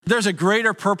There's a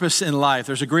greater purpose in life.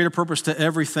 There's a greater purpose to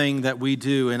everything that we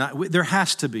do. And there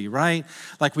has to be, right?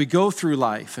 Like we go through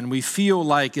life and we feel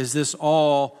like, is this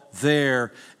all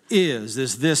there is?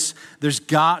 There's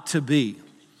got to be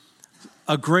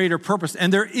a greater purpose.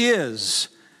 And there is.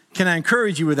 Can I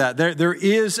encourage you with that? There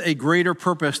is a greater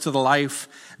purpose to the life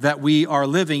that we are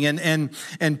living.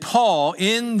 And Paul,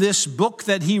 in this book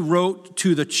that he wrote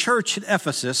to the church at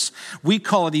Ephesus, we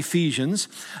call it Ephesians.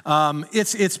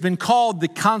 It's been called the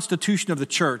constitution of the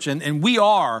church, and we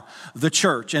are the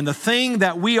church. And the thing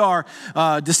that we are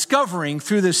discovering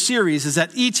through this series is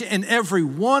that each and every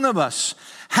one of us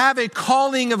have a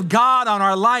calling of God on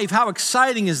our life. How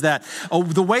exciting is that? Oh,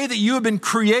 the way that you have been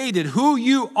created, who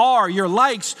you are, your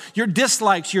likes, your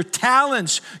dislikes, your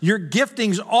talents, your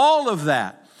giftings, all of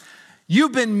that.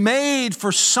 You've been made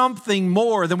for something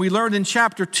more than we learned in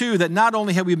chapter 2, that not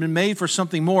only have we been made for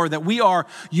something more, that we are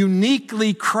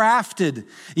uniquely crafted.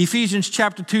 Ephesians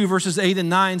chapter 2, verses 8 and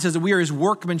 9 says that we are his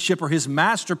workmanship or his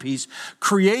masterpiece,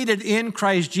 created in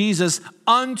Christ Jesus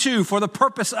for the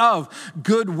purpose of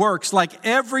good works. Like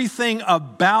everything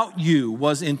about you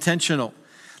was intentional.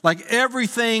 Like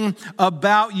everything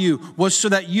about you was so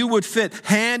that you would fit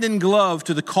hand in glove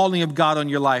to the calling of God on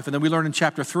your life. And then we learn in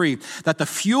chapter 3 that the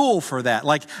fuel for that,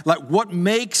 like what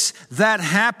makes that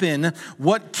happen,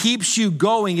 what keeps you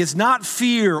going is not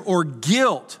fear or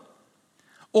guilt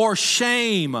or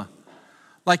shame.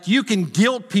 Like you can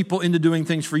guilt people into doing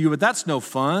things for you, but that's no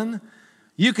fun.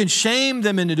 You can shame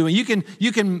them into doing. You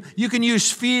can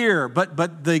use fear,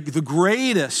 but the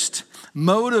greatest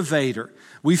motivator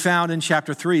we found in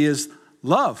chapter 3 is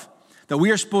love. That we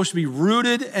are supposed to be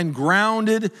rooted and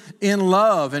grounded in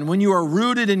love. And when you are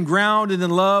rooted and grounded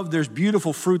in love, there's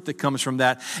beautiful fruit that comes from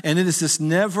that. And it is this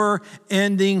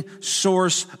never-ending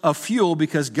source of fuel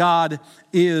because God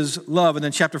is love. And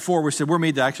then chapter 4, we said we're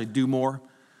made to actually do more.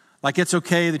 Like it's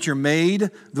okay that you're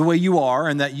made the way you are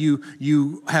and that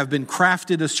you have been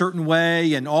crafted a certain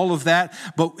way and all of that.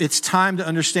 But it's time to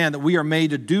understand that we are made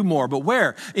to do more. But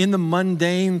where? In the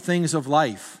mundane things of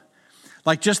life.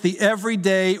 Like just the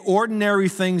everyday, ordinary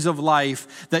things of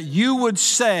life that you would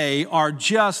say are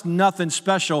just nothing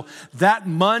special. That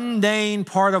mundane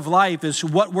part of life is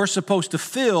what we're supposed to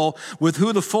fill with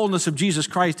who the fullness of Jesus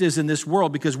Christ is in this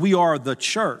world because we are the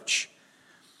church.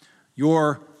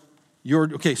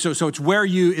 Okay, so it's where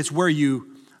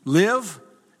you live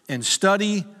and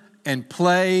study and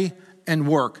play and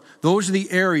work. Those are the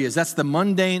areas, that's the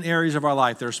mundane areas of our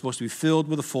life that are supposed to be filled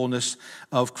with the fullness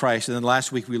of Christ. And then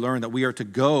last week we learned that we are to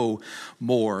go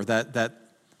more, that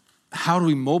how do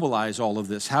we mobilize all of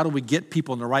this? How do we get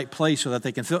people in the right place so that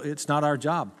they can fill? It's not our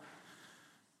job.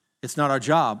 It's not our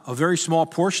job. A very small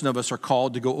portion of us are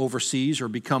called to go overseas or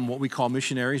become what we call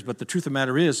missionaries, but the truth of the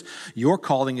matter is your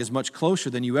calling is much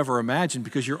closer than you ever imagined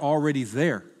because you're already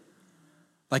there.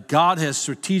 Like God has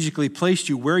strategically placed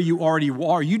you where you already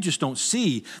are. You just don't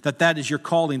see that is your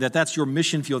calling, that's your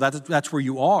mission field, that's where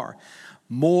you are.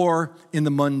 More in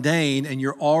the mundane, and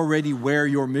you're already where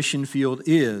your mission field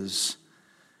is.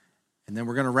 And then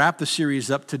we're going to wrap the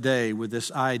series up today with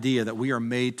this idea that we are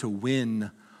made to win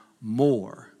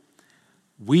more.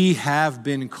 We have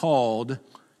been called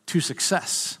to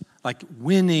success, like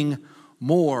winning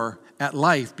more at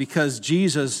life because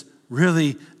Jesus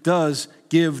really does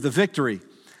give the victory.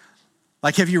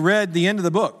 Like, have you read the end of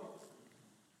the book?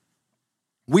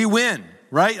 We win,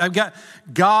 right?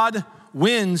 God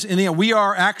wins in the end. We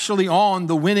are actually on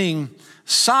the winning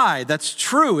side. That's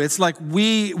true. It's like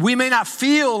we may not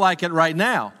feel like it right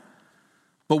now,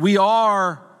 but we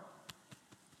are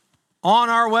on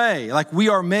our way. Like we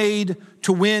are made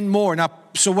to win more. Now,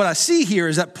 so what I see here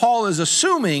is that Paul is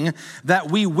assuming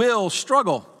that we will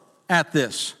struggle at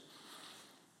this.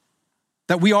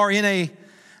 That we are in a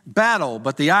battle,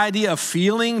 but the idea of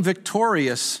feeling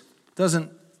victorious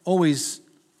doesn't always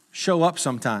show up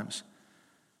sometimes.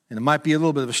 And it might be a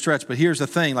little bit of a stretch, but here's the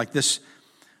thing, like this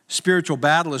spiritual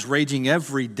battle is raging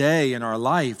every day in our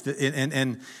life.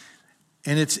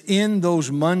 And it's in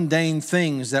those mundane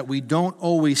things that we don't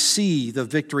always see the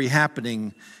victory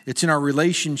happening. It's in our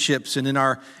relationships and in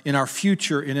our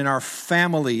future and in our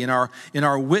family, in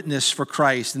our witness for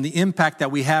Christ and the impact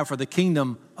that we have for the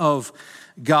kingdom of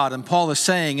God. And Paul is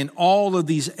saying in all of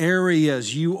these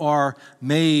areas you are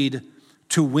made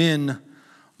to win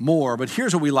more. But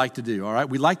here's what we like to do, all right?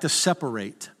 We like to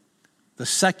separate the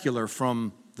secular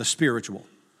from the spiritual.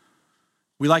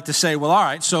 We like to say, well, all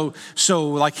right, so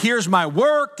like here's my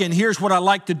work and here's what I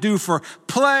like to do for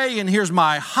play and here's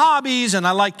my hobbies and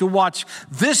I like to watch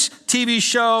this TV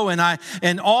show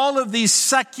and all of these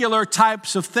secular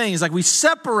types of things. Like we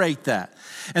separate that.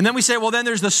 And then we say, well, then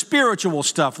there's the spiritual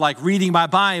stuff like reading my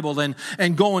Bible and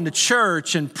going to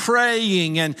church and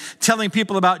praying and telling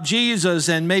people about Jesus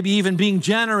and maybe even being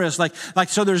generous.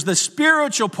 So there's the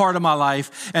spiritual part of my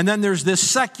life, and then there's this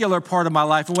secular part of my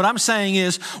life. And what I'm saying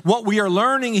is, what we are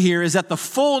learning here is that the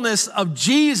fullness of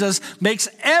Jesus makes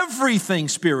everything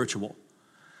spiritual.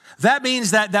 That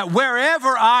means that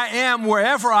wherever I am,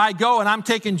 wherever I go, and I'm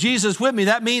taking Jesus with me,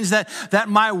 that means that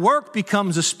my work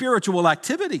becomes a spiritual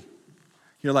activity.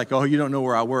 You're like, oh, you don't know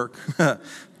where I work.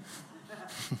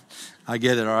 I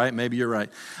get it, all right? Maybe you're right.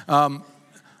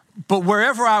 But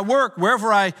wherever I work,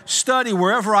 wherever I study,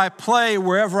 wherever I play,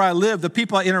 wherever I live, the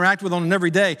people I interact with on an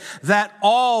everyday, that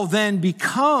all then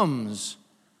becomes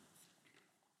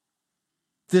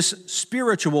this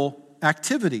spiritual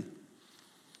activity.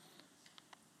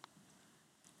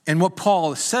 And what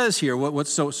Paul says here,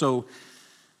 so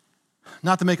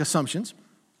not to make assumptions,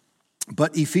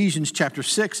 but Ephesians chapter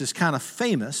 6 is kind of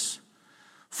famous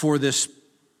for this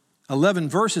 11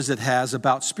 verses it has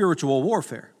about spiritual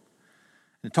warfare.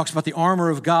 It talks about the armor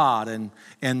of God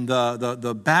and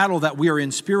the battle that we are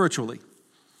in spiritually.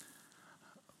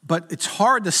 But it's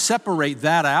hard to separate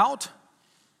that out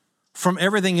from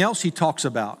everything else he talks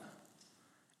about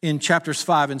in chapters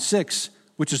 5 and 6,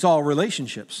 which is all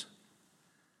relationships.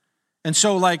 And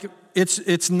so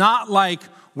it's not like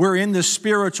we're in this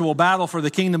spiritual battle for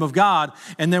the kingdom of God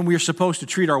and then we're supposed to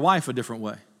treat our wife a different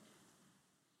way.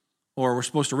 Or we're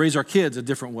supposed to raise our kids a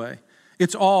different way.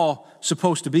 It's all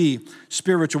supposed to be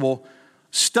spiritual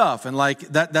stuff. And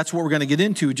that's what we're going to get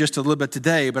into just a little bit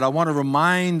today. But I want to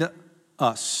remind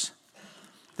us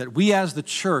that we as the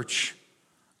church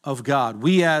of God,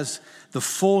 we as the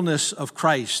fullness of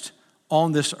Christ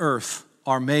on this earth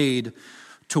are made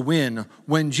to win.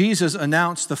 When Jesus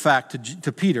announced the fact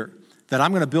to Peter that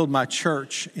I'm going to build my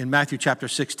church in Matthew chapter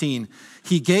 16,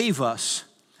 he gave us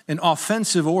an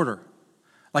offensive order.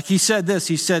 Like he said this,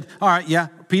 he said, all right, yeah,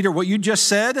 Peter, what you just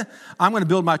said, I'm going to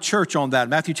build my church on that.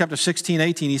 Matthew chapter 16,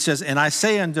 18, he says, and I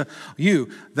say unto you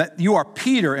that you are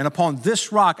Peter, and upon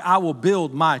this rock I will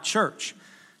build my church.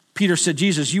 Peter said,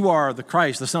 Jesus, you are the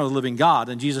Christ, the Son of the living God.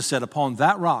 And Jesus said, upon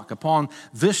that rock, upon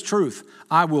this truth,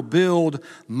 I will build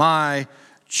my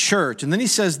church. And then he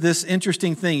says this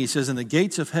interesting thing. He says, and the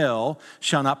gates of hell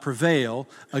shall not prevail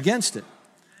against it.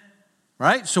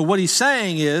 Right? So what he's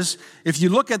saying is, if you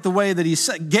look at the way that he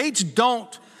said, gates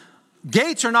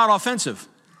are not offensive.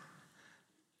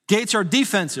 Gates are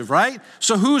defensive, right?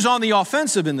 So who's on the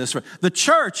offensive in this? The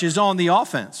church is on the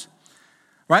offense.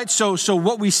 Right? So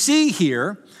what we see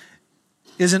here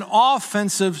is an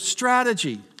offensive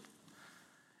strategy.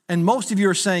 And most of you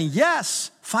are saying,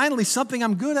 yes, finally something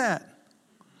I'm good at.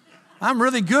 I'm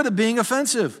really good at being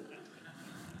offensive.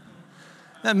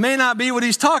 That may not be what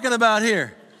he's talking about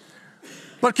here.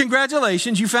 But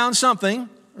congratulations, you found something,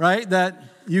 right, that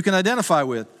you can identify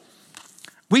with.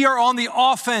 We are on the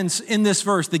offense in this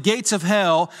verse. The gates of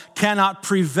hell cannot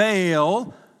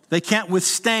prevail. They can't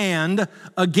withstand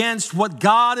against what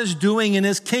God is doing in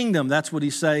his kingdom. That's what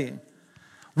he's saying.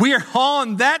 We are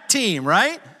on that team,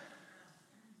 right?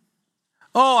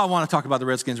 Oh, I want to talk about the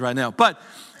Redskins right now. But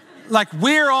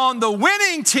we're on the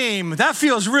winning team. That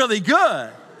feels really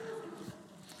good.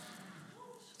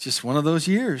 Just one of those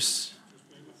years.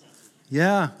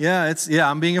 Yeah,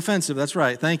 I'm being offensive. That's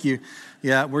right. Thank you.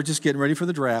 Yeah, we're just getting ready for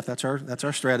the draft. That's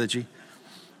our strategy.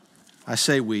 I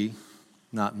say we,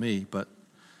 not me, but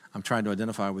I'm trying to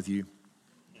identify with you.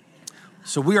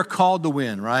 So we are called to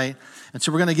win, right? And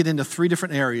so we're going to get into 3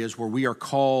 different areas where we are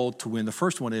called to win. The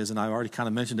first one is, and I already kind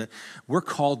of mentioned it, we're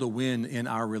called to win in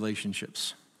our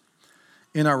relationships.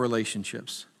 In our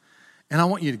relationships. And I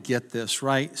want you to get this,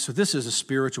 right? So this is a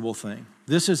spiritual thing.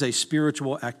 This is a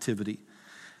spiritual activity.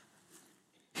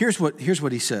 Here's what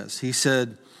he says. He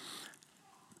said,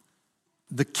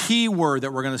 the key word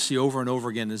that we're going to see over and over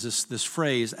again is this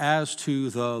phrase, as to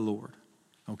the Lord.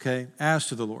 Okay? As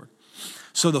to the Lord.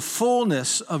 So the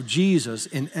fullness of Jesus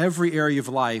in every area of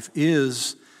life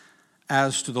is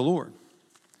as to the Lord.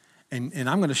 And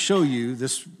I'm going to show you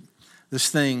this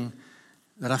thing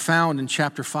that I found in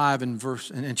chapter 5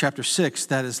 and chapter 6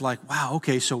 that is like, wow,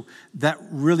 okay, so that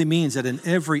really means that in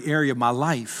every area of my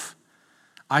life,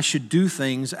 I should do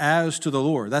things as to the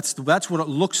Lord. That's what it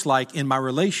looks like in my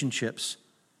relationships.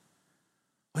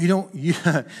 Well,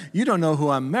 you don't know who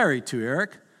I'm married to,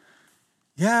 Eric.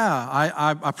 Yeah,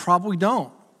 I probably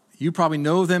don't. You probably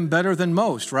know them better than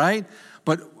most, right?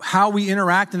 But how we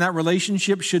interact in that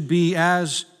relationship should be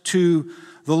as to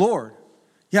the Lord.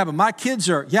 Yeah, but my kids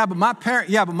are, yeah, but my parent,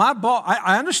 yeah, but my boss,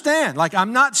 I understand.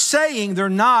 I'm not saying they're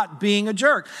not being a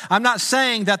jerk. I'm not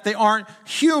saying that they aren't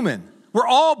human. We're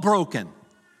all broken.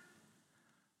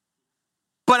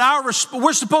 but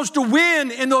we're supposed to win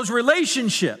in those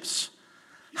relationships.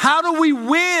 How do we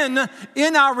win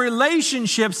in our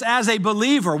relationships as a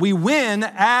believer? We win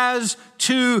as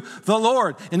to the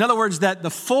Lord. In other words, that the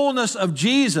fullness of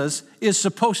Jesus is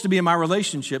supposed to be in my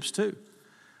relationships too.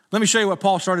 Let me show you what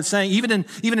Paul started saying. Even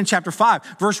in chapter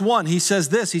 5, verse 1, he says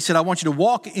this. He said, I want you to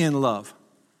walk in love.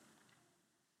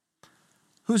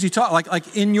 Who's he talking?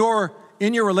 Like in your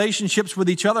relationships with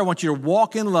each other, I want you to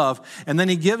walk in love. And then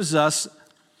he gives us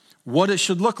what it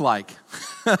should look like.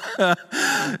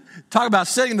 Talk about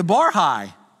setting the bar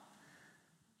high.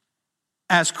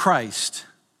 As Christ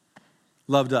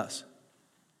loved us.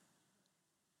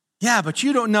 Yeah, but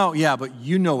you don't know. Yeah, but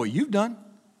you know what you've done.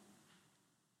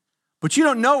 But you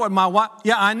don't know what my wife,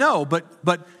 yeah, I know,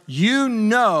 but you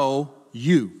know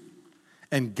you.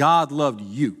 And God loved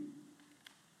you.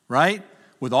 Right?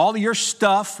 With all of your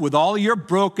stuff, with all of your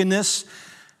brokenness,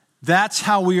 that's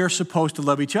how we are supposed to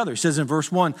love each other. It says in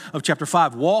verse 1 of chapter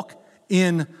 5, walk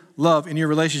in love in your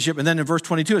relationship. And then in verse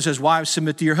 22, it says, wives,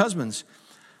 submit to your husbands.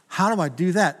 How do I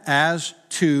do that? As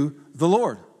to the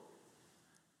Lord.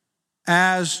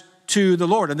 As to the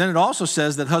Lord. And then it also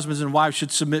says that husbands and wives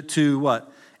should submit to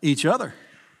what? Each other.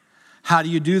 How do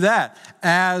you do that?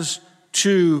 As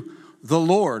to the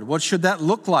Lord. What should that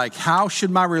look like? How should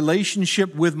my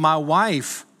relationship with my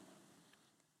wife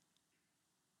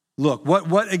look?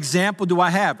 What example do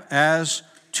I have as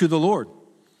to the Lord?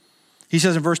 He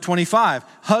says in verse 25,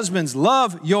 husbands,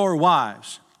 love your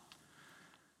wives.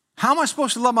 How am I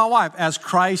supposed to love my wife? As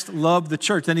Christ loved the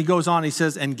church. Then he goes on, he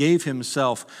says, and gave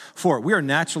himself for it. We are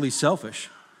naturally selfish.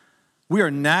 We are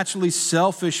naturally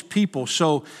selfish people.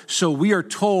 So we are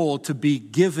told to be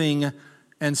giving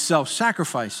and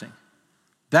self-sacrificing.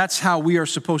 That's how we are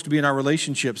supposed to be in our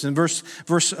relationships. In verse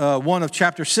 1 of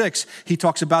chapter 6, he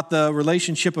talks about the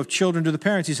relationship of children to the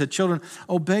parents. He said, children,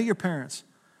 obey your parents.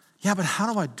 Yeah, but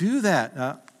how do I do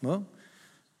that? Well,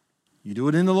 you do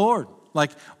it in the Lord.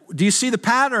 Like, do you see the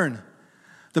pattern?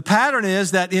 The pattern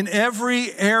is that in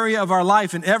every area of our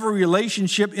life, in every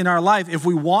relationship in our life, if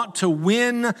we want to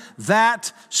win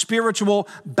that spiritual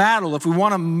battle, if we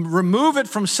want to remove it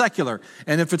from secular,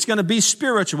 and if it's going to be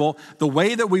spiritual, the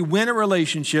way that we win in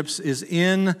relationships is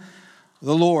in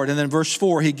the Lord. And then verse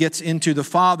 4, he gets into the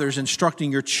fathers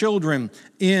instructing your children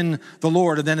in the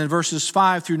Lord. And then in verses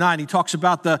 5 through 9, he talks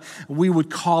about we would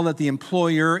call it the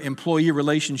employer-employee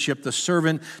relationship, the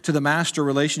servant to the master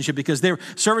relationship, because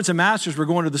servants and masters were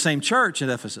going to the same church at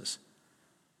Ephesus.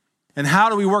 And how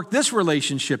do we work this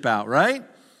relationship out, right?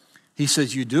 He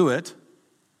says you do it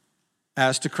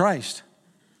as to Christ.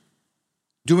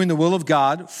 Doing the will of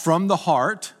God from the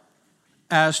heart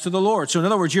as to the Lord. So in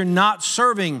other words, you're not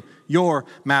serving your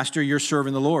master, you're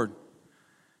serving the Lord.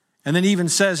 And then he even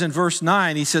says in verse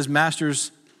 9, he says,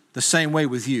 masters, the same way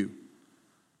with you.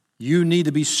 You need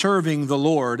to be serving the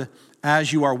Lord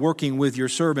as you are working with your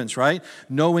servants, right?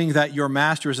 Knowing that your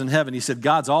master is in heaven. He said,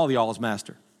 God's all y'all's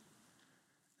master.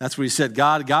 That's what he said.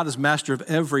 God is master of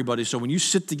everybody. So when you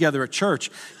sit together at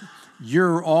church,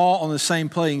 you're all on the same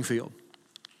playing field.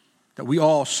 That we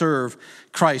all serve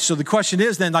Christ. So the question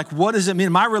is then, what does it mean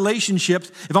in my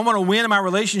relationships? If I want to win in my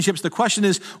relationships, the question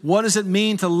is, what does it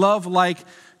mean to love like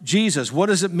Jesus? What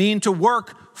does it mean to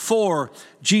work for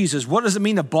Jesus? What does it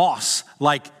mean to boss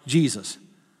like Jesus?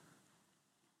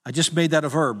 I just made that a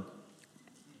verb.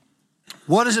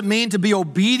 What does it mean to be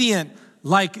obedient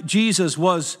like Jesus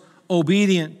was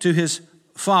obedient to his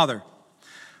Father?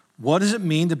 What does it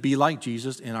mean to be like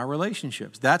Jesus in our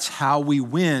relationships? That's how we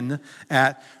win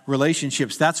at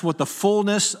relationships. That's what the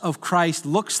fullness of Christ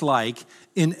looks like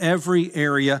in every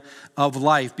area of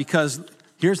life. Because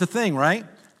here's the thing, right?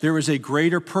 There is a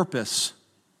greater purpose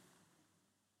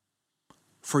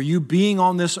for you being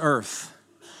on this earth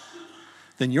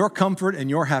than your comfort and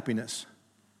your happiness.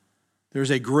 There's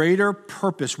a greater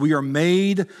purpose. We are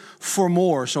made for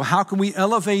more. So how can we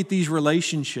elevate these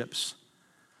relationships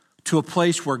to a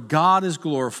place where God is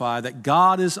glorified, that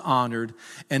God is honored,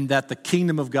 and that the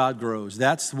kingdom of God grows?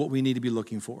 That's what we need to be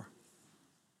looking for.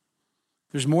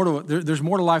 There's more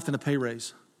to life than a pay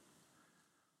raise.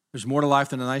 There's more to life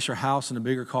than a nicer house and a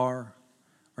bigger car,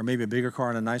 or maybe a bigger car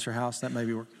and a nicer house. That may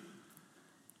be work.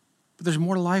 But there's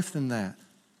more to life than that.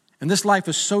 And this life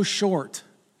is so short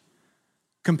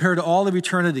compared to all of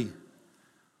eternity.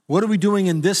 What are we doing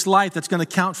in this life that's going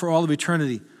to count for all of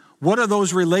eternity? What do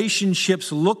those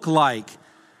relationships look like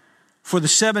for the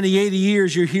 70, 80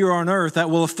 years you're here on earth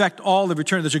that will affect all of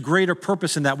eternity? There's a greater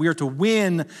purpose in that. We are to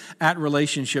win at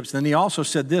relationships. Then he also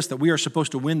said this, that we are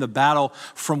supposed to win the battle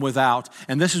from without.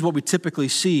 And this is what we typically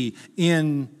see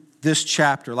in this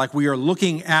chapter. Like we are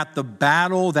looking at the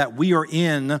battle that we are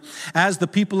in as the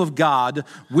people of God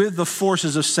with the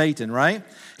forces of Satan, right?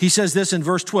 He says this in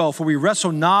verse 12, for we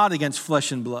wrestle not against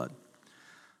flesh and blood,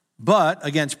 but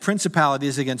against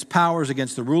principalities, against powers,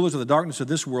 against the rulers of the darkness of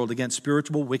this world, against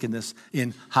spiritual wickedness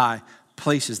in high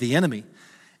places. The enemy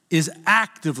is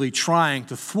actively trying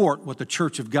to thwart what the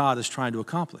church of God is trying to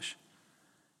accomplish.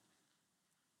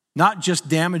 Not just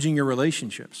damaging your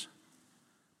relationships,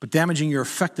 but damaging your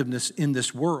effectiveness in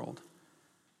this world.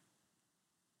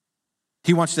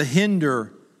 He wants to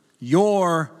hinder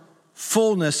your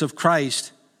fullness of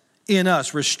Christ in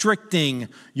us, restricting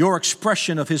your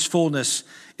expression of his fullness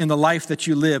in the life that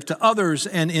you live to others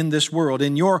and in this world,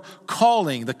 in your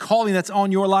calling, the calling that's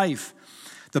on your life.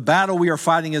 The battle we are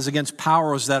fighting is against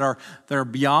powers that are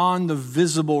beyond the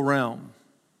visible realm.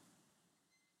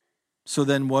 So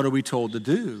then what are we told to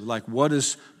do? Like, what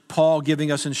is Paul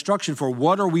giving us instruction for?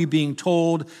 What are we being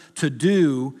told to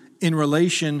do in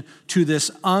relation to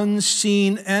this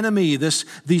unseen enemy,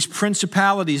 these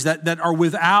principalities that are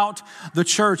without the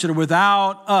church, that are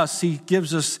without us? He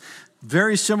gives us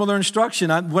very similar instruction.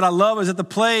 What I love is that the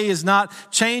play is not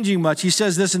changing much. He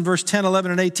says this in verse 10, 11,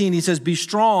 and 18. He says, be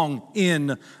strong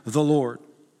in the Lord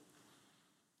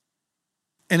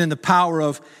and in the power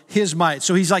of his might.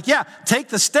 So he's like, yeah, take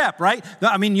the step, right?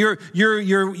 I mean, you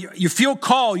feel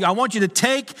called. I want you to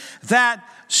take that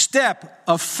step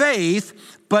of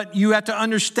faith, but you have to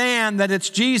understand that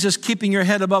it's Jesus keeping your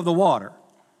head above the water.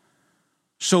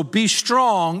 So be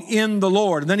strong in the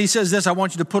Lord. And then he says this, I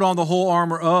want you to put on the whole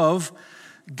armor of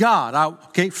God.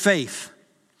 Faith,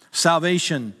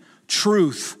 salvation,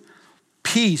 truth,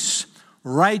 peace,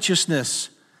 righteousness.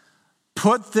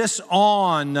 Put this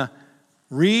on.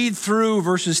 Read through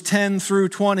verses 10 through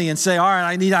 20 and say, all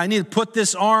right, I need to put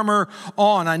this armor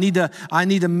on. I need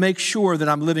to make sure that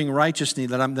I'm living righteously,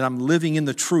 that I'm living in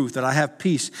the truth, that I have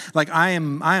peace. Like I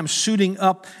am suiting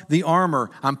up the armor.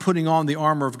 I'm putting on the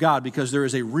armor of God because there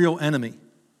is a real enemy.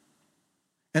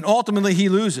 And ultimately he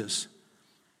loses.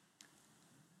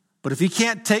 But if he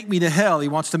can't take me to hell, he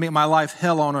wants to make my life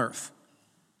hell on earth.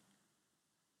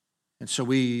 And so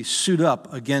we suit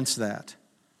up against that.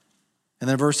 And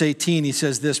then verse 18, he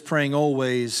says this, praying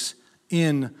always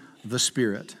in the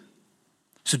Spirit.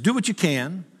 So do what you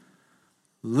can.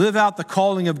 Live out the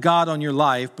calling of God on your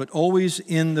life, but always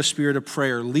in the spirit of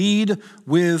prayer. Lead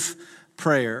with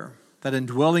prayer. That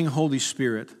indwelling Holy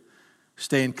Spirit,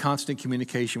 stay in constant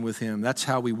communication with him. That's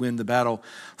how we win the battle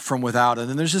from without. And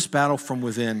then there's this battle from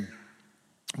within.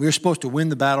 We are supposed to win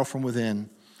the battle from within.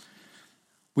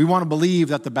 We want to believe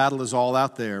that the battle is all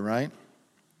out there, right?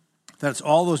 That it's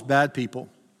all those bad people,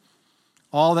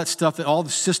 all that stuff, all the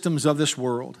systems of this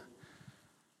world.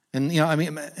 And,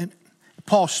 and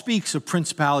Paul speaks of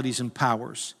principalities and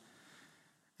powers.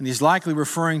 And he's likely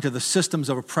referring to the systems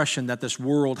of oppression that this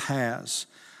world has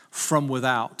from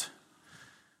without.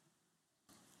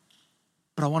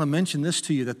 But I want to mention this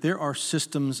to you, that there are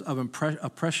systems of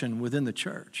oppression within the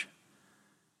church.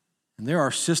 And there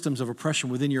are systems of oppression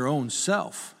within your own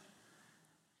self.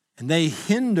 And they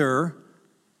hinder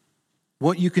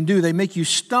what you can do. They make you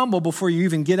stumble before you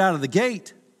even get out of the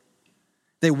gate.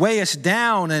 They weigh us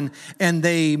down and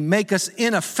they make us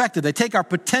ineffective. They take our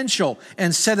potential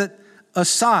and set it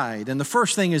aside. And the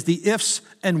first thing is the ifs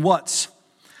and whats,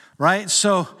 right?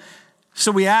 So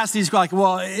we ask these like,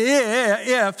 well,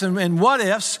 if and what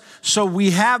ifs. So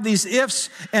we have these ifs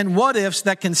and what ifs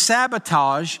that can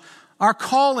sabotage our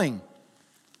calling.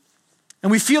 And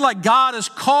we feel like God has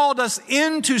called us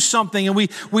into something, and we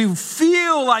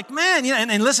feel like, man,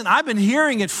 and listen, I've been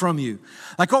hearing it from you.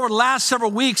 Like over the last several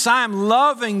weeks, I am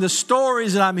loving the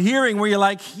stories that I'm hearing where you're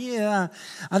like, yeah,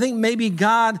 I think maybe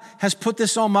God has put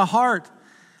this on my heart.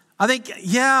 I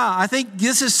think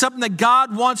this is something that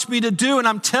God wants me to do. And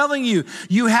I'm telling you,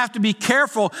 you have to be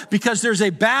careful because there's a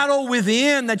battle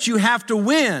within that you have to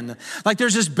win. Like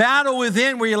there's this battle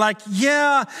within where you're like,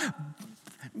 yeah,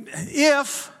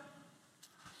 if...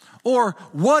 or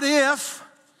what if,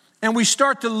 and we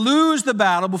start to lose the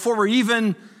battle before we're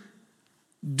even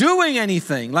doing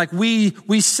anything. Like we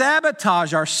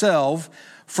sabotage ourselves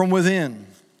from within.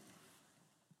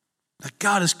 That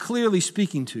God is clearly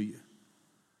speaking to you.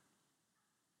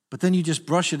 But then you just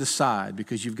brush it aside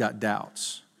because you've got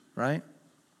doubts, right?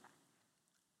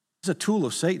 It's a tool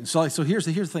of Satan. So here's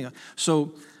the thing.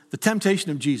 So the temptation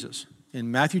of Jesus.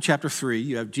 In Matthew chapter 3,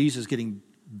 you have Jesus getting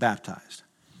baptized.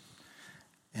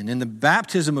 And in the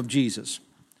baptism of Jesus,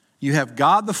 you have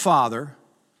God the Father,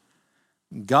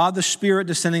 God the Spirit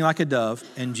descending like a dove,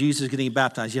 and Jesus getting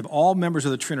baptized. You have all members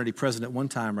of the Trinity present at one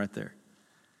time right there.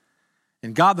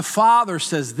 And God the Father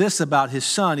says this about his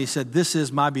Son. He said, this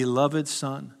is my beloved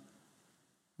Son,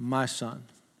 my Son,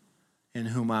 in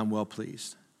whom I'm well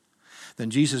pleased. Then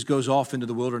Jesus goes off into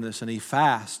the wilderness and he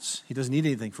fasts. He doesn't eat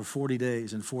anything for 40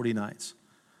 days and 40 nights.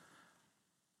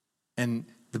 And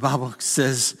the Bible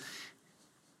says,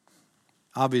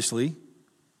 obviously,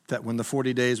 that when the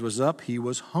 40 days was up, he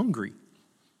was hungry.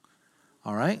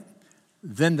 All right?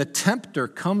 Then the tempter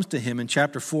comes to him in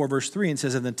chapter 4, verse 3, and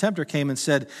says, and the tempter came and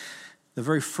said, the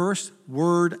very first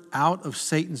word out of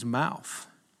Satan's mouth,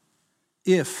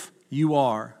 if you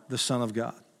are the Son of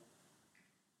God.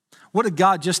 What did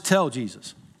God just tell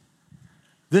Jesus?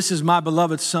 This is my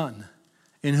beloved Son,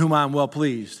 in whom I am well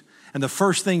pleased. And the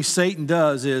first thing Satan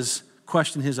does is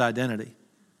question his identity.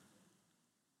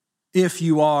 If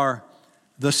you are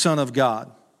the Son of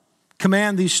God,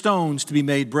 command these stones to be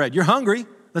made bread. You're hungry.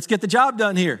 Let's get the job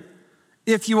done here.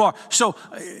 If you are. So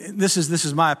this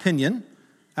is my opinion.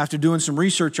 After doing some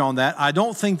research on that, I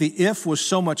don't think the if was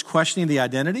so much questioning the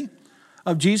identity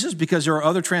of Jesus, because there are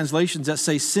other translations that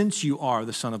say, since you are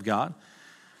the Son of God.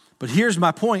 But here's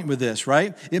my point with this,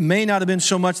 right? It may not have been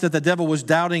so much that the devil was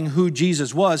doubting who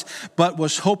Jesus was, but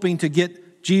was hoping to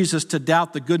get Jesus to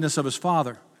doubt the goodness of his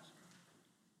Father.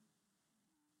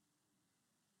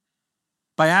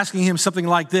 By asking him something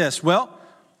like this, well,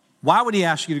 why would he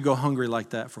ask you to go hungry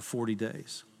like that for 40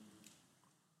 days?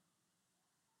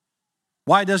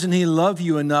 Why doesn't he love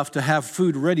you enough to have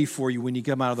food ready for you when you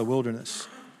come out of the wilderness?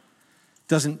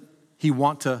 Doesn't he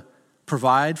want to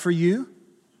provide for you?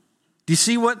 Do you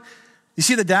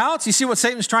see the doubts? You see what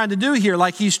Satan's trying to do here?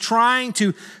 Like he's trying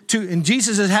to, and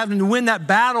Jesus is having to win that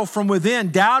battle from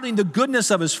within, doubting the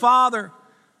goodness of his Father,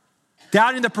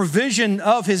 doubting the provision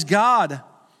of his God.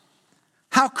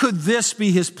 How could this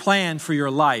be his plan for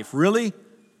your life? Really?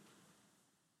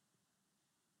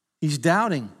 He's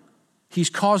doubting. He's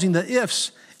causing the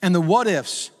ifs and the what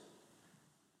ifs.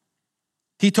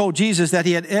 He told Jesus that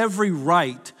he had every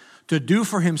right to do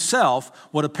for himself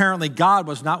what apparently God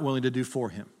was not willing to do for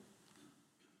him.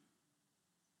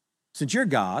 Since you're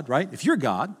God, right? If you're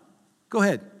God, go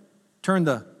ahead. Turn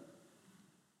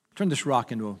this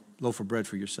rock into a loaf of bread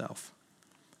for yourself.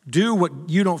 Do what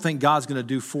you don't think God's going to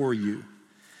do for you.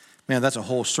 Man, that's a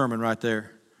whole sermon right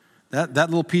there. That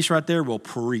little piece right there will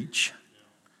preach.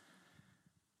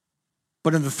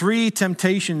 But in the three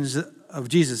temptations of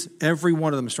Jesus, every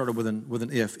one of them started with an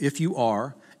if. If you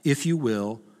are, if you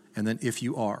will, and then if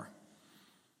you are.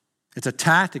 It's a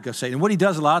tactic of Satan. And what he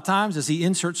does a lot of times is he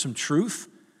inserts some truth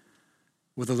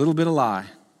with a little bit of lie.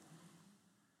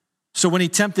 So when he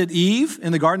tempted Eve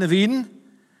in the Garden of Eden,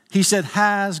 he said,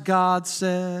 has God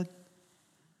said?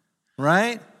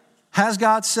 Right? Has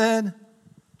God said?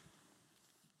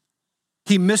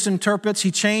 He misinterprets,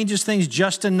 he changes things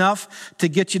just enough to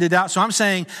get you to doubt. So I'm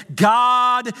saying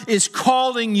God is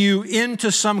calling you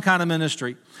into some kind of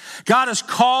ministry. God is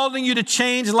calling you to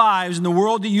change lives in the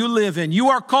world that you live in. You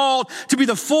are called to be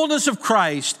the fullness of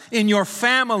Christ in your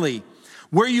family,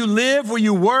 where you live, where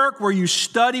you work, where you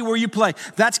study, where you play.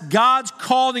 That's God's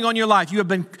calling on your life. You have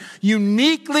been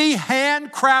uniquely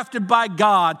handcrafted by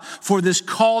God for this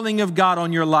calling of God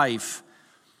on your life.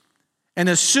 And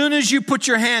as soon as you put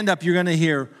your hand up, you're going to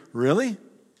hear, really?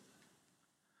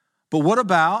 But what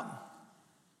about,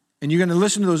 and you're going to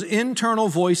listen to those internal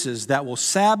voices that will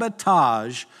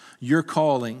sabotage your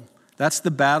calling. That's the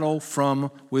battle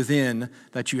from within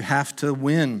that you have to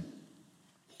win.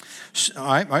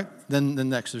 All right. Then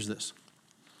next there's this.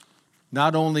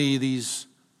 Not only these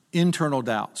internal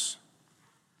doubts,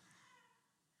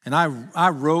 and I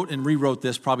wrote and rewrote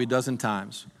this probably a dozen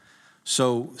times.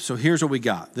 So here's what we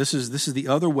got. This is the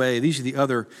other way. These are the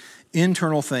other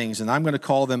internal things, and I'm going to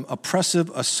call them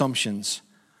oppressive assumptions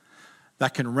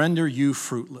that can render you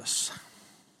fruitless.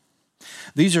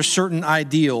 These are certain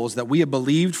ideals that we have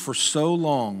believed for so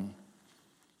long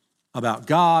about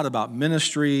God, about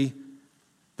ministry,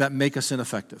 that make us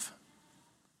ineffective.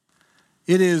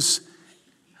 It is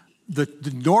the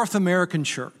North American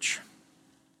church.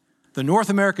 The North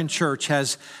American church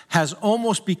has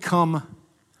almost become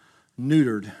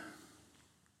neutered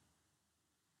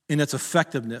in its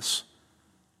effectiveness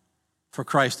for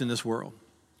Christ in this world.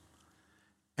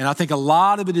 And I think a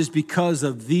lot of it is because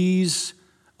of these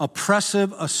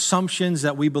oppressive assumptions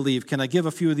that we believe. Can I give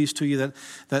a few of these to you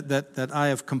that I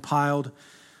have compiled?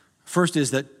 First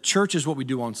is that church is what we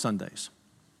do on Sundays.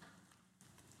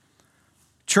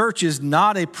 Church is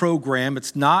not a program.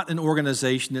 It's not an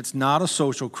organization. It's not a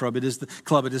social club. It is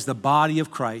the body of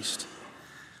Christ,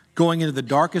 going into the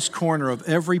darkest corner of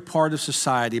every part of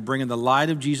society, bringing the light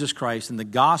of Jesus Christ and the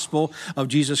gospel of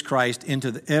Jesus Christ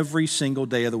into every single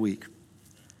day of the week.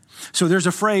 So there's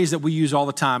a phrase that we use all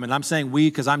the time, and I'm saying we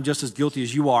because I'm just as guilty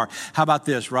as you are. How about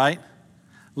this, right?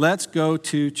 Let's go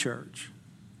to church.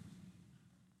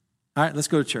 All right, let's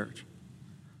go to church.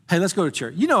 Hey, let's go to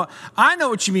church. You know, I know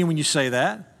what you mean when you say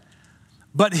that.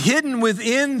 But hidden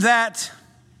within that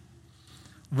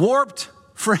warped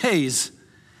phrase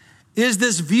is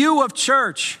this view of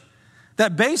church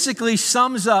that basically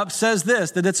says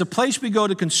this, that it's a place we go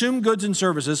to consume goods and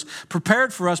services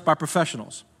prepared for us by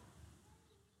professionals.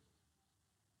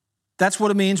 That's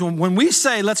what it means when we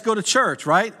say, let's go to church,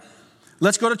 right?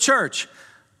 Let's go to church.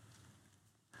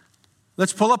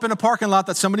 Let's pull up in a parking lot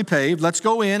that somebody paved. Let's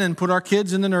go in and put our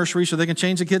kids in the nursery so they can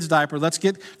change the kids' diaper. Let's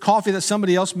get coffee that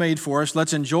somebody else made for us.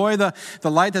 Let's enjoy the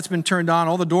light that's been turned on.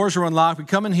 All the doors are unlocked. We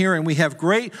come in here and we have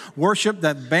great worship.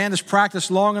 That band has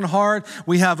practiced long and hard.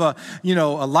 We have a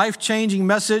life-changing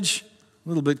message. A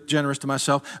little bit generous to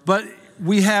myself, but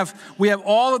we have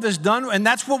all of this done, and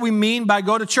that's what we mean by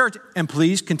go to church. And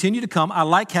please continue to come. I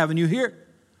like having you here.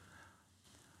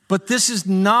 But this is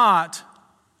not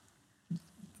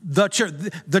the church.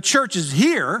 The church is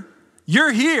here.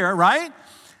 You're here, right?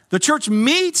 The church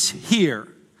meets here.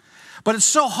 But it's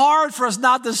so hard for us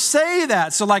not to say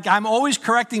that. So I'm always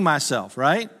correcting myself,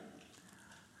 right?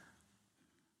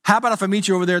 How about if I meet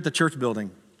you over there at the church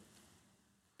building?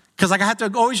 Because I have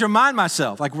to always remind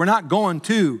myself, we're not going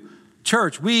to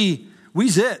church. We's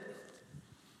it.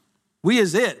 We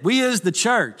is it. We is the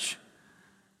church.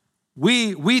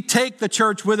 We take the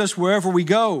church with us wherever we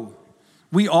go.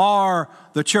 We are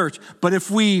the church. But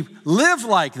if we live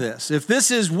like this, if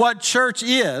this is what church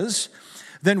is,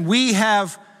 then we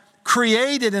have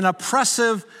created an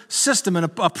oppressive system, an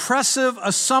oppressive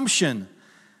assumption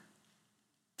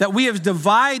that we have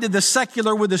divided the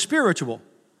secular with the spiritual.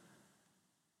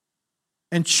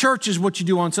 And church is what you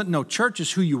do on Sunday. No, church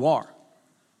is who you are.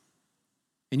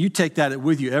 And you take that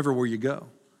with you everywhere you go.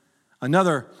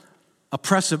 Another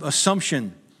oppressive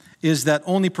assumption is that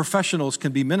only professionals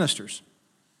can be ministers.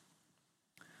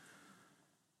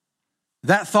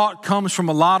 That thought comes from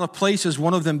a lot of places,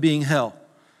 one of them being hell.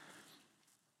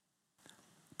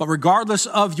 But regardless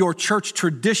of your church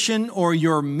tradition or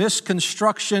your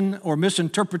misconstruction or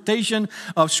misinterpretation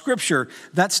of Scripture,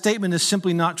 that statement is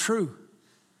simply not true.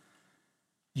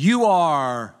 You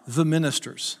are the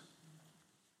ministers.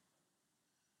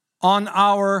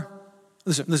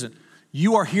 Listen,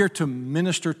 you are here to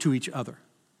minister to each other.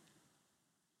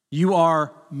 You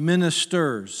are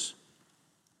ministers.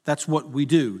 That's what we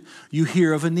do. You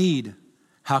hear of a need.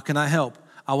 How can I help?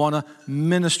 I want to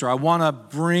minister. I want to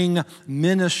bring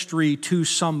ministry to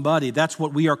somebody. That's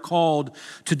what we are called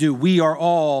to do. We are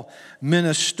all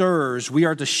ministers. We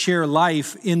are to share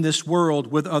life in this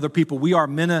world with other people. We are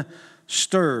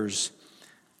ministers.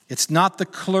 It's not the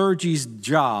clergy's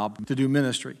job to do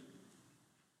ministry.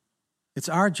 It's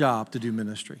our job to do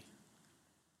ministry.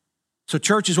 So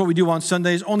church is what we do on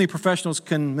Sundays. Only professionals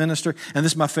can minister. And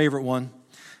this is my favorite one.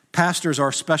 Pastors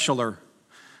are specialer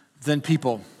than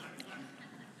people.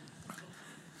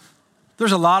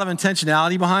 There's a lot of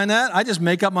intentionality behind that. I just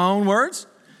make up my own words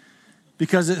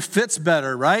because it fits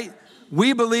better, right?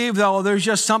 We believe, though, there's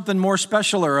just something more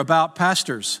specialer about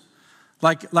pastors.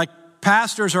 Like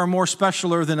pastors are more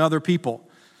specialer than other people.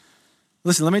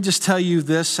 Listen, let me just tell you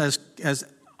this as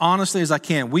honestly as I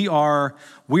can. We are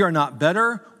not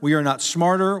better. We are not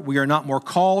smarter. We are not more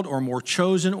called or more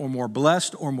chosen or more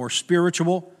blessed or more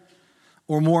spiritual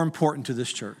or more important to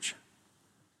this church.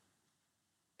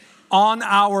 On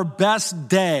our best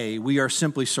day, we are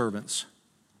simply servants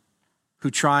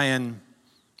who try and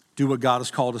do what God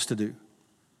has called us to do.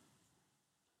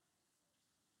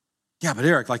 Yeah, but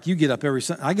Eric, you get up every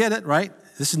Sunday. I get it, right?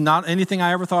 This is not anything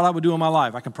I ever thought I would do in my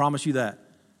life. I can promise you that.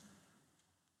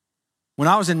 When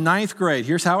I was in 9th grade,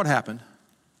 here's how it happened.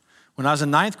 When I was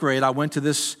in 9th grade, I went to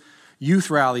this youth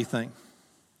rally thing.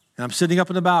 And I'm sitting up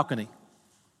in the balcony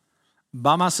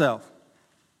by myself.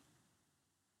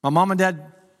 My mom and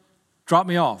dad dropped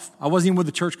me off. I wasn't even with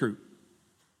the church group.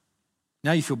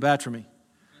 Now you feel bad for me.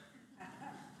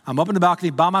 I'm up in the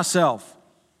balcony by myself.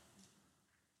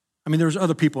 I mean, there was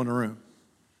other people in the room,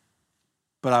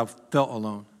 but I felt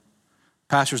alone.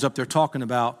 Pastor's up there talking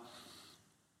about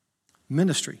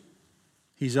ministry.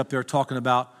 He's up there talking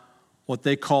about what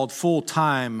they called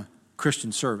full-time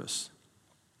Christian service.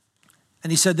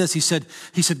 And he said this, he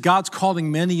said, God's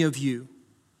calling many of you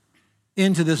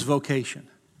into this vocation.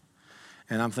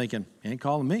 And I'm thinking, he ain't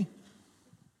calling me.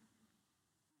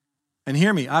 And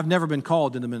hear me, I've never been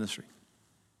called into ministry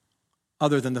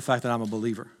other than the fact that I'm a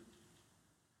believer.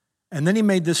 And then he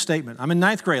made this statement. I'm in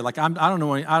 9th grade. I don't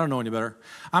know any better.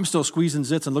 I'm still squeezing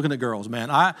zits and looking at girls, man.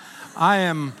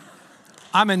 I'm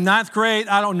in 9th grade.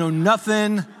 I don't know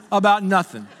nothing about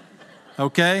nothing.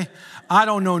 Okay? I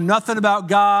don't know nothing about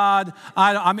God.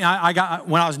 I got,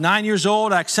 when I was 9 years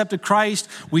old, I accepted Christ.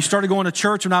 We started going to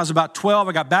church when I was about 12.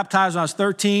 I got baptized when I was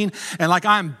 13. And like,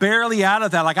 I'm barely out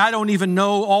of that. Like, I don't even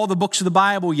know all the books of the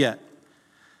Bible yet.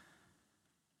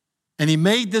 And he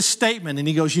made this statement, and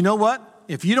he goes, you know what?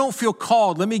 If you don't feel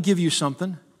called, let me give you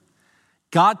something.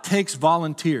 God takes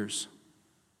volunteers.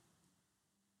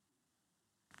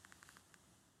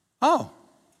 Oh,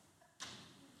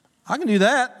 I can do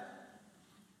that.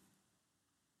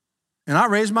 And I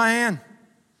raised my hand.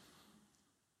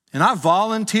 And I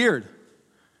volunteered.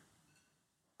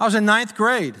 I was in 9th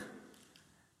grade.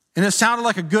 And it sounded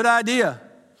like a good idea.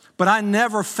 But I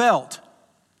never felt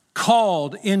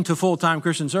called into full-time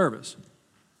Christian service.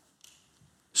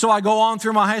 So I go on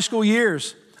through my high school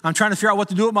years. I'm trying to figure out what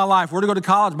to do with my life, where to go to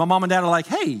college. My mom and dad are like,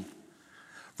 hey,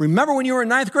 remember when you were in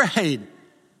 9th grade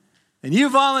and you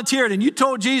volunteered and you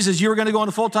told Jesus you were going to go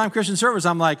into full-time Christian service?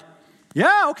 I'm like,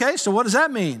 yeah, okay, so what does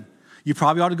that mean? You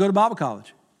probably ought to go to Bible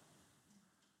college.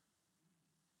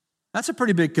 That's a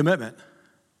pretty big commitment.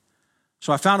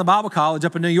 So I found a Bible college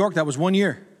up in New York that was 1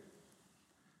 year.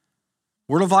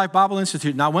 Word of Life Bible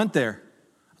Institute, and I went there.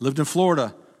 I lived in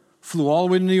Florida, flew all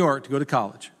the way to New York to go to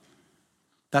college.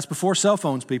 That's before cell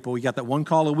phones, people. You got that one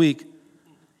call a week.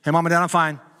 Hey, Mom and Dad, I'm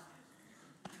fine.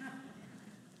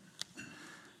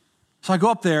 So I go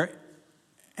up there,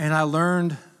 and I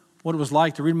learned what it was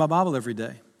like to read my Bible every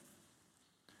day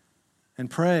and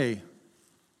pray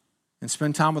and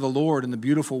spend time with the Lord in the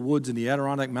beautiful woods in the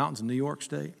Adirondack Mountains in New York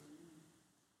State.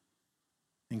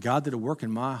 And God did a work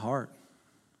in my heart.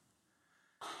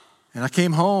 And I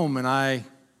came home and I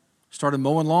started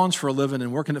mowing lawns for a living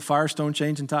and working at Firestone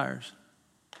changing tires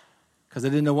because I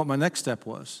didn't know what my next step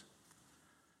was.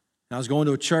 And I was going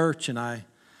to a church and I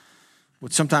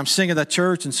would sometimes sing at that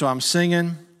church, and so I'm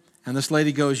singing. And this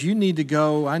lady goes, you need to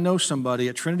go, I know somebody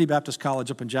at Trinity Baptist College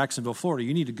up in Jacksonville, Florida.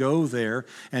 You need to go there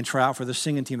and try out for the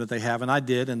singing team that they have. And I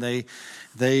did, and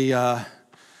they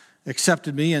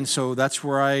accepted me, and so that's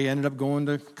where I ended up going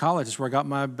to college. That's where I got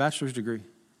my bachelor's degree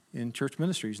in church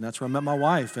ministries, and that's where I met my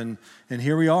wife, and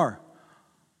here we are.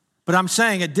 But I'm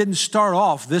saying it didn't start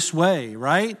off this way,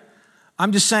 right?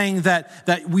 I'm just saying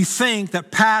that we think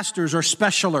that pastors are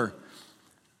specialer.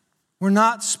 We're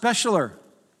not specialer.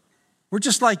 We're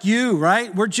just like you,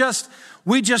 right? We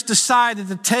just decided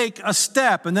to take a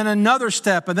step and then another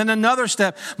step and then another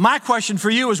step. My question for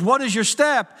you is, what is your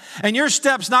step? And your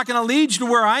step's not going to lead you to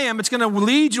where I am. It's going to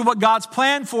lead you to what God's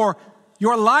plan for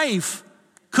your life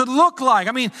could look like.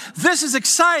 I mean, this is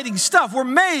exciting stuff. We're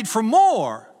made for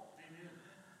more.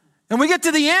 And we get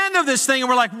to the end of this thing and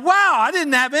we're like, wow, I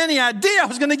didn't have any idea I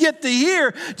was going to get to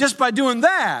here just by doing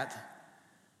that.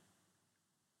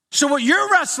 So what you're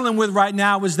wrestling with right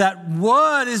now is that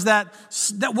what's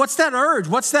that urge?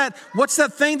 What's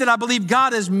that thing that I believe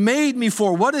God has made me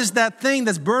for? What is that thing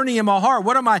that's burning in my heart?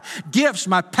 What are my gifts,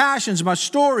 my passions, my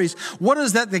stories? What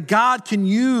is that God can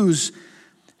use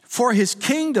for his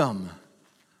kingdom?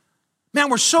 Man,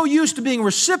 we're so used to being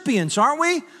recipients, aren't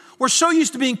we? We're so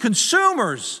used to being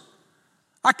consumers.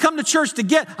 I come to church to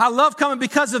get, I love coming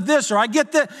because of this, or I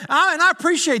get that, and I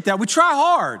appreciate that. We try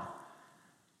hard.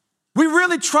 We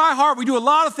really try hard. We do a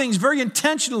lot of things very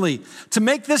intentionally to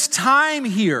make this time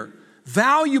here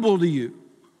valuable to you.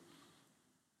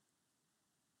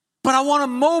 But I want to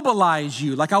mobilize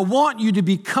you. Like I want you to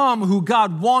become who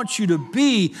God wants you to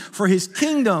be for his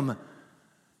kingdom.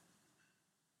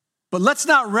 But let's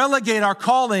not relegate our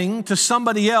calling to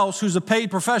somebody else who's a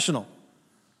paid professional.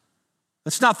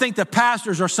 Let's not think that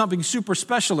pastors are something super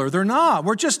special, or they're not.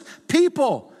 We're just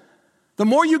people. The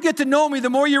more you get to know me, the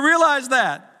more you realize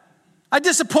that. I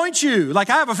disappoint you. Like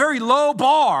I have a very low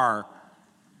bar.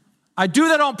 I do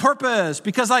that on purpose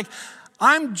because like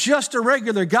I'm just a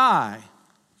regular guy.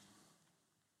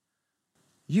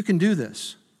 You can do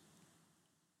this.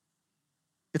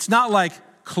 It's not like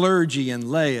clergy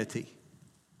and laity.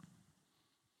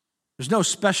 There's no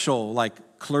special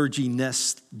like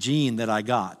clerginess gene that I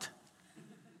got.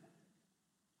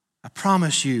 I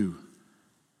promise you.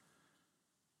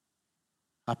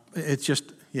 It's just,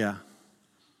 yeah.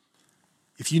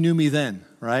 If you knew me then,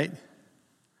 right?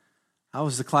 I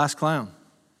was the class clown.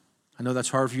 I know that's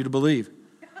hard for you to believe.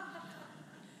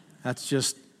 That's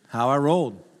just how I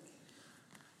rolled.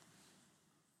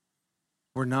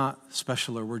 We're not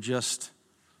specialer. We're just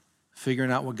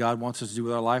figuring out what God wants us to do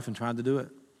with our life and trying to do it.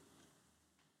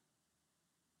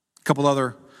 A couple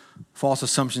other false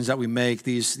assumptions that we make,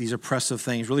 these oppressive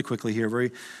things, really quickly here.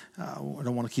 I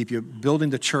don't want to keep you.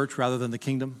 Building the church rather than the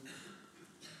kingdom.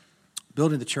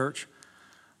 Building the church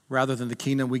rather than the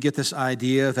kingdom. We get this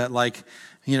idea that like,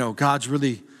 God's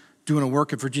really doing a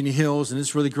work at Virginia Hills, and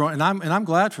it's really growing. And I'm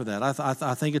glad for that.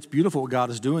 I think it's beautiful what God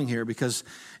is doing here, because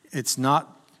it's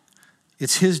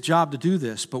His job to do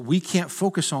this, but we can't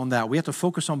focus on that. We have to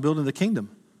focus on building the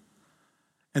kingdom.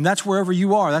 And that's wherever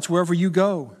you are. That's wherever you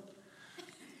go.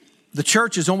 The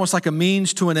church is almost like a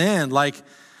means to an end. Like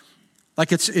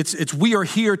it's we are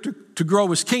here to grow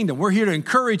His kingdom. We're here to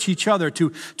encourage each other,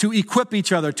 to equip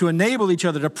each other, to enable each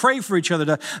other, to pray for each other,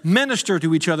 to minister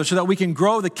to each other so that we can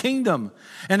grow the kingdom.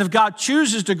 And if God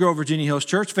chooses to grow Virginia Hills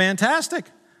Church, fantastic.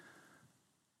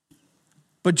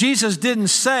 But Jesus didn't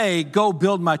say, go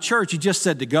build my church. He just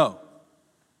said to go.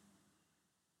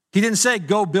 He didn't say,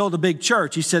 go build a big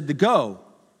church. He said to go.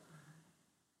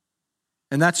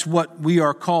 And that's what we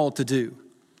are called to do.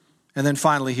 And then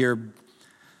finally here,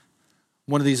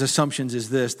 one of these assumptions is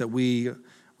this, that we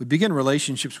begin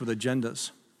relationships with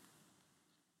agendas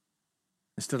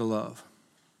instead of love.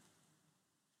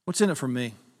 What's in it for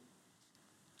me?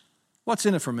 What's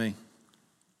in it for me?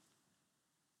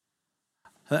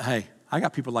 Hey, I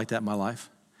got people like that in my life.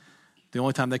 The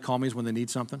only time they call me is when they need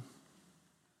something.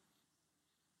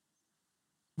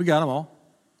 We got them all,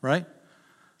 right?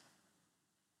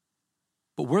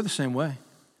 But we're the same way.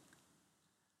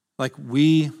 Like,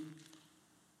 we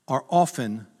are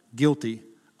often guilty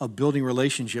of building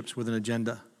relationships with an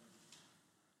agenda.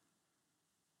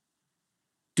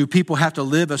 Do people have to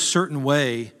live a certain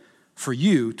way for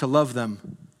you to love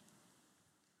them?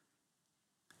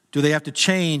 Do they have to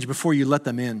change before you let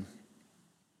them in?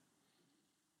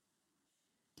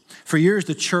 For years,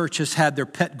 the church has had their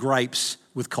pet gripes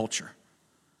with culture.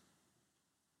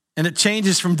 And it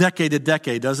changes from decade to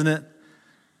decade, doesn't it?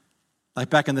 Like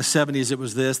back in the 70s, it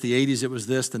was this. The 80s, it was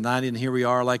this. The 90s, and here we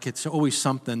are. Like, it's always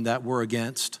something that we're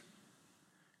against.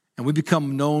 And we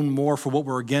become known more for what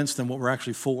we're against than what we're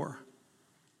actually for.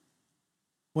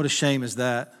 What a shame is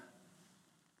that?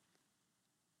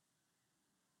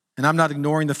 And I'm not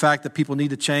ignoring the fact that people need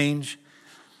to change.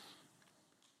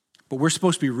 But we're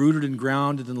supposed to be rooted and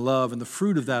grounded in love, and the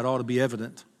fruit of that ought to be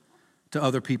evident to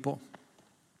other people.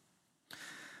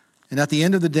 And at the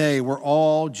end of the day, we're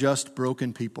all just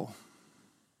broken people.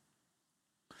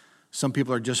 Some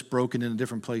people are just broken in a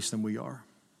different place than we are.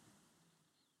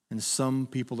 And some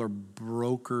people are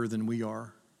broker than we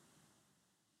are.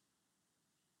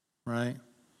 Right?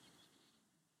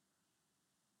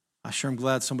 I sure am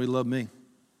glad somebody loved me.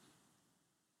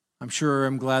 I'm sure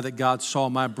I'm glad that God saw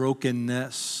my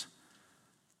brokenness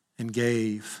and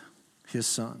gave His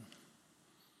Son.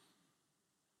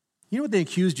 You know what they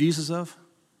accused Jesus of?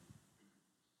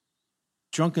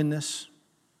 Drunkenness,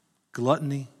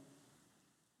 gluttony,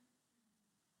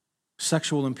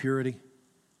 sexual impurity.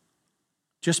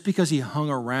 Just because He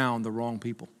hung around the wrong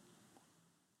people.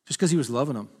 Just because He was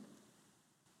loving them.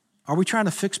 Are we trying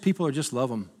to fix people or just love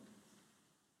them?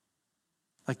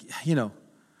 Like,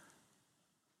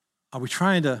 are we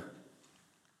trying to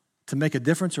make a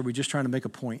difference, or are we just trying to make a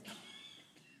point?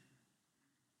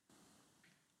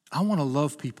 I want to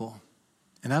love people,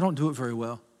 and I don't do it very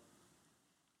well.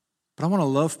 But I want to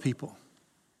love people.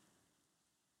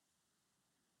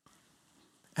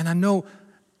 And I know,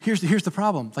 here's the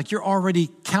problem. Like, you're already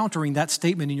countering that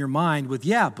statement in your mind with,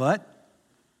 but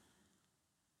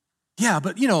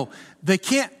they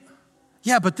can't,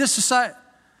 but this society,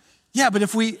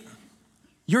 but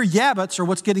your buts are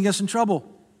what's getting us in trouble.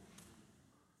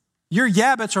 Your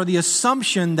buts are the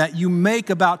assumption that you make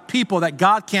about people that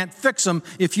God can't fix them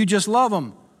if you just love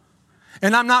them.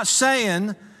 And I'm not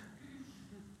saying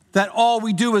that all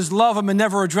we do is love them and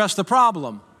never address the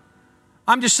problem.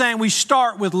 I'm just saying we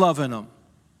start with loving them.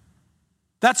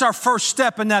 That's our first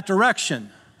step in that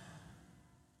direction.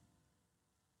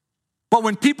 But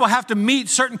when people have to meet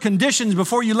certain conditions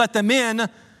before you let them in,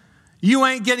 you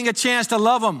ain't getting a chance to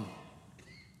love them.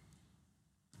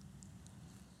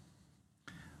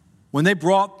 When they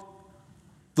brought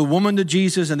the woman to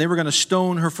Jesus and they were going to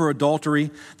stone her for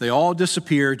adultery, they all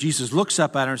disappeared. Jesus looks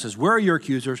up at her and says, "Where are your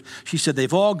accusers?" She said,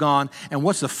 "They've all gone." And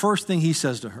what's the first thing He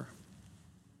says to her?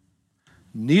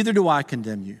 "Neither do I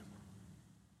condemn you."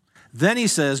 Then He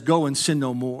says, "Go and sin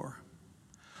no more."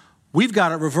 We've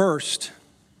got it reversed.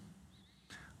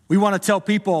 We want to tell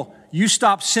people, you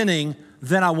stop sinning,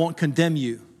 then I won't condemn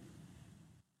you.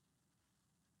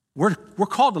 We're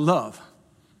called to love.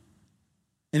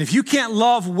 And if you can't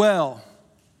love well,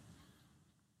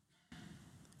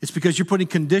 it's because you're putting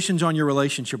conditions on your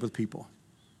relationship with people.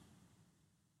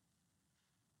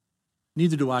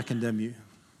 Neither do I condemn you.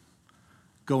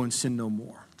 Go and sin no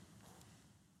more.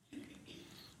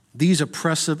 These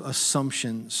oppressive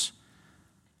assumptions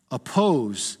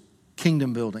oppose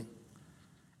kingdom building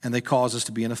and they cause us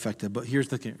to be ineffective. But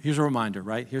here's a reminder,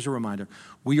 right? Here's a reminder.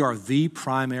 We are the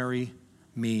primary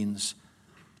means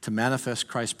to manifest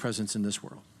Christ's presence in this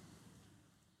world.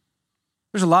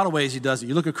 There's a lot of ways he does it.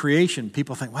 You look at creation,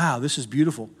 people think, wow, this is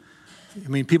beautiful. I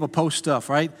mean, people post stuff,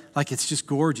 right? Like it's just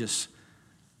gorgeous.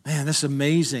 Man, this is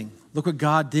amazing. Look what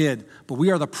God did. But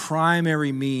we are the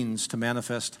primary means to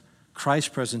manifest Christ's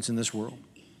presence in this world.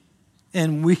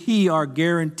 And we are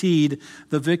guaranteed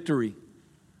the victory.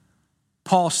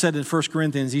 Paul said in 1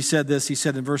 Corinthians, he said this, he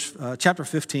said in chapter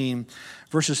 15,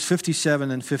 verses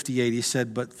 57 and 58, he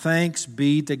said, but thanks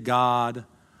be to God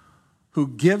who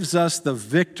gives us the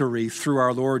victory through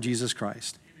our Lord Jesus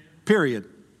Christ. Period.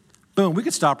 Boom, we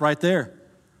could stop right there.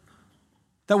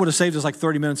 That would have saved us like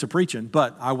 30 minutes of preaching,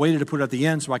 but I waited to put it at the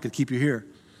end so I could keep you here.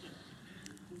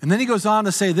 And then he goes on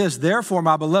to say this, therefore,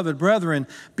 my beloved brethren,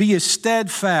 be ye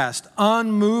steadfast,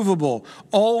 unmovable,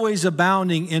 always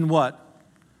abounding in what?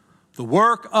 The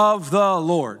work of the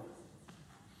Lord.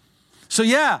 So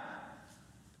yeah,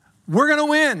 we're going to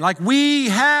win. Like we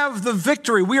have the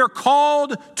victory. We are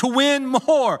called to win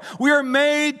more. We are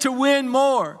made to win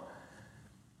more.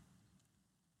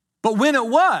 But win at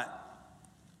what?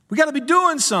 We got to be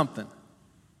doing something.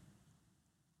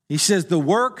 He says the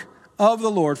work of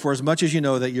the Lord, for as much as you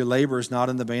know that your labor is not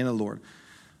in the vain of the Lord.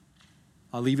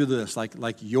 I'll leave you this,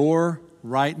 like your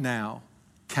right now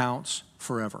counts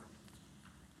forever.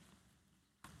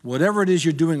 Whatever it is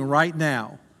you're doing right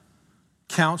now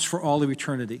counts for all of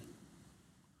eternity.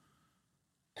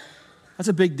 That's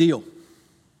a big deal.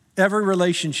 Every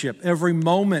relationship, every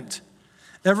moment,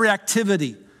 every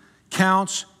activity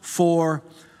counts for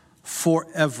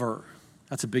forever.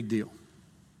 That's a big deal.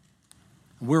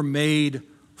 We're made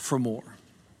for more.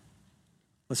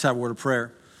 Let's have a word of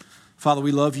prayer. Father,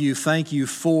 we love you. Thank you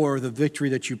for the victory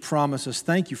that you promise us.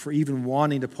 Thank you for even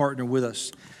wanting to partner with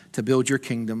us to build your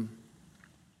kingdom.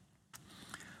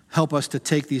 Help us to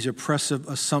take these oppressive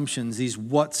assumptions, these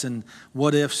whats and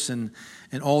what ifs and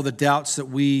all the doubts that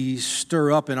we stir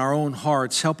up in our own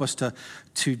hearts. Help us to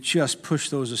just push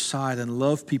those aside and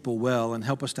love people well, and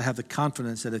help us to have the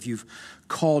confidence that if you've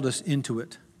called us into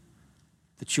it,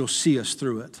 that you'll see us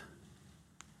through it.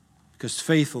 Because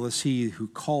faithful is he who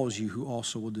calls you, who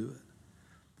also will do it.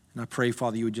 And I pray,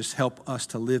 Father, you would just help us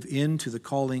to live into the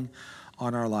calling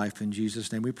on our life. In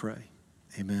Jesus' name we pray.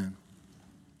 Amen.